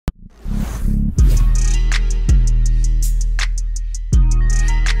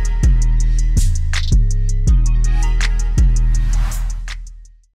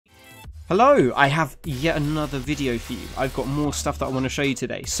Hello, I have yet another video for you. I've got more stuff that I want to show you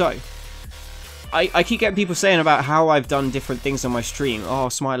today. So, I keep getting people saying about how I've done different things on my stream. Oh,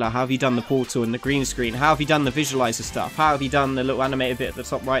 Smilar, how have you done the portal and the green screen? How have you done the visualizer stuff? How have you done the little animated bit at the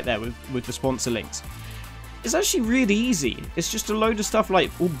top right there with the sponsor links? It's actually really easy. It's just a load of stuff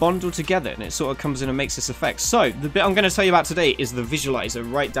like all bundled together and it sort of comes in and makes this effect. So, the bit I'm going to tell you about today is the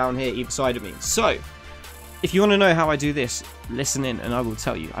visualizer right down here either side of me. So, if you want to know how I do this, listen in and I will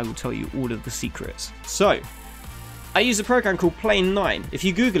tell you. I will tell you all of the secrets. So, I use a program called Planeline. If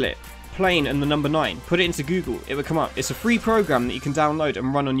you Google it, Plane and the number 9, put it into Google, it will come up. It's a free program that you can download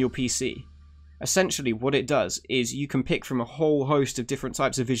and run on your PC. Essentially, what it does is you can pick from a whole host of different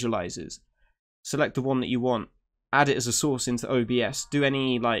types of visualizers. Select the one that you want, add it as a source into OBS, do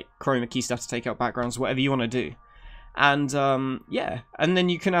any like Chroma Key stuff to take out backgrounds, whatever you want to do. And yeah, and then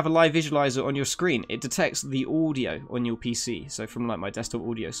you can have a live visualizer on your screen. It detects the audio on your PC, so from like my desktop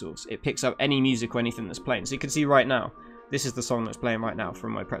audio source, it picks up any music or anything that's playing. So you can see right now, this is the song that's playing right now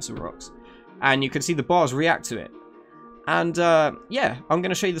from my Pretzel Rocks, and you can see the bars react to it. And yeah, I'm going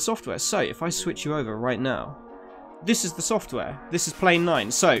to show you the software. So if I switch you over right now, this is the software. This is Planeline.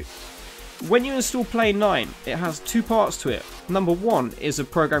 So when you install Planeline, it has two parts to it. Number one is a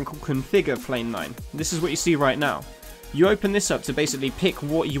program called Configure Planeline. This is what you see right now. You open this up to basically pick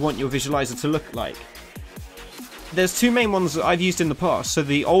what you want your visualizer to look like. There's two main ones that I've used in the past. So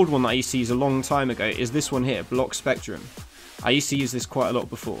the old one that I used to use a long time ago is this one here, Block Spectrum. I used to use this quite a lot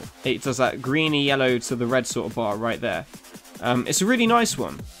before. It does that greeny yellow to the red sort of bar right there. It's a really nice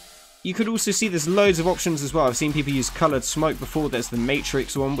one. You could also see there's loads of options as well. I've seen people use coloured smoke before. There's the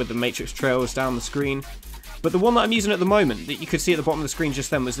matrix one with the matrix trails down the screen. But the one that I'm using at the moment that you could see at the bottom of the screen just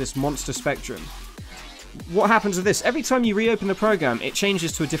then was this monster spectrum. What happens with this? Every time you reopen the program, it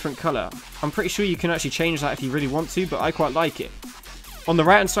changes to a different colour. I'm pretty sure you can actually change that if you really want to, but I quite like it. On the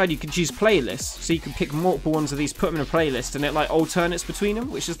right hand side you can choose playlists, so you can pick multiple ones of these, put them in a playlist, and it like alternates between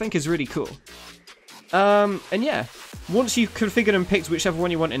them, which I think is really cool. And yeah, once you've configured and picked whichever one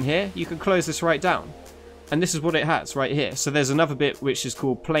you want in here, you can close this right down. And this is what it has right here. So there's another bit which is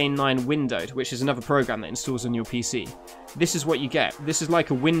called Planeline Window, which is another program that installs on your PC. This is what you get. This is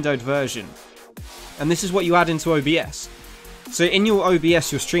like a windowed version. And this is what you add into OBS. So in your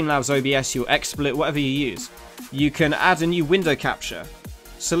OBS, your Streamlabs OBS, your XSplit, whatever you use, you can add a new window capture.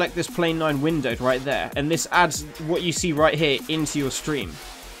 Select this Planeline Windowed right there, and this adds what you see right here into your stream.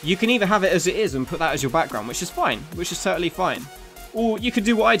 You can either have it as it is and put that as your background, which is fine, which is totally fine. Or you could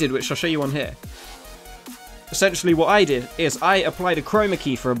do what I did, which I'll show you on here. Essentially what I did is I applied a Chroma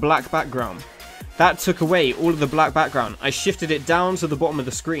Key for a black background. That took away all of the black background. I shifted it down to the bottom of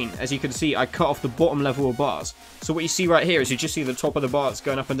the screen. As you can see, I cut off the bottom level of bars. So what you see right here is you just see the top of the bars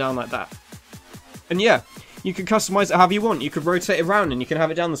going up and down like that. And yeah, you can customize it however you want. You could rotate it around and you can have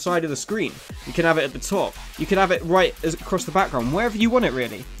it down the side of the screen. You can have it at the top. You can have it right across the background, wherever you want it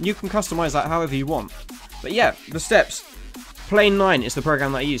really. You can customize that however you want. But yeah, the steps. Planeline is the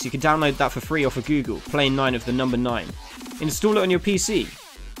program that I use. You can download that for free off of Google. Planeline of the number 9. Install it on your PC.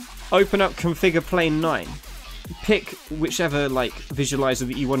 Open up Configure Planeline. Pick whichever like visualizer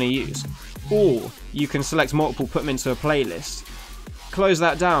that you want to use. Or you can select multiple, put them into a playlist. Close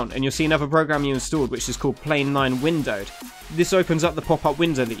that down and you'll see another program you installed which is called Planeline Windowed. This opens up the pop-up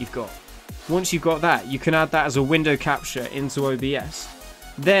window that you've got. Once you've got that, you can add that as a window capture into OBS.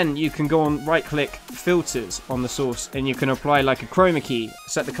 Then you can go on right click filters on the source and you can apply like a Chroma Key,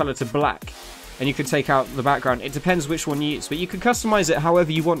 set the colour to black, and you can take out the background. It depends which one you use, but you can customize it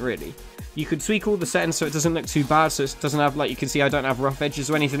however you want really. You could tweak all the settings so it doesn't look too bad, so it doesn't have, like you can see I don't have rough edges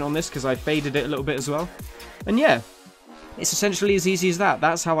or anything on this because I faded it a little bit as well. And yeah, it's essentially as easy as that.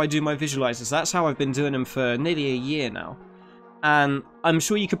 That's how I do my visualizers. That's how I've been doing them for nearly a year now. And I'm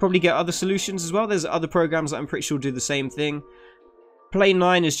sure you could probably get other solutions as well. There's other programs that I'm pretty sure do the same thing.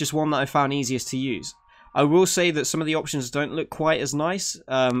 Planeline is just one that I found easiest to use. I will say that some of the options don't look quite as nice,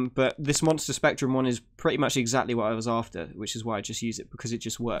 but this Monster Spectrum one is pretty much exactly what I was after, which is why I just use it, because it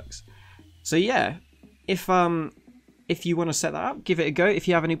just works. So yeah, if you want to set that up, give it a go. If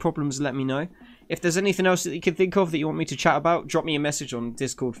you have any problems, let me know. If there's anything else that you can think of that you want me to chat about, drop me a message on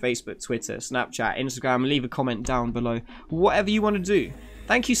Discord, Facebook, Twitter, Snapchat, Instagram, leave a comment down below. Whatever you want to do.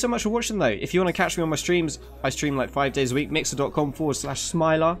 Thank you so much for watching though. If you want to catch me on my streams, I stream like 5 days a week,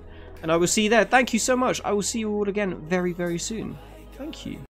 mixer.com/Smilar. And I will see you there. Thank you so much. I will see you all again very, very soon. Thank you.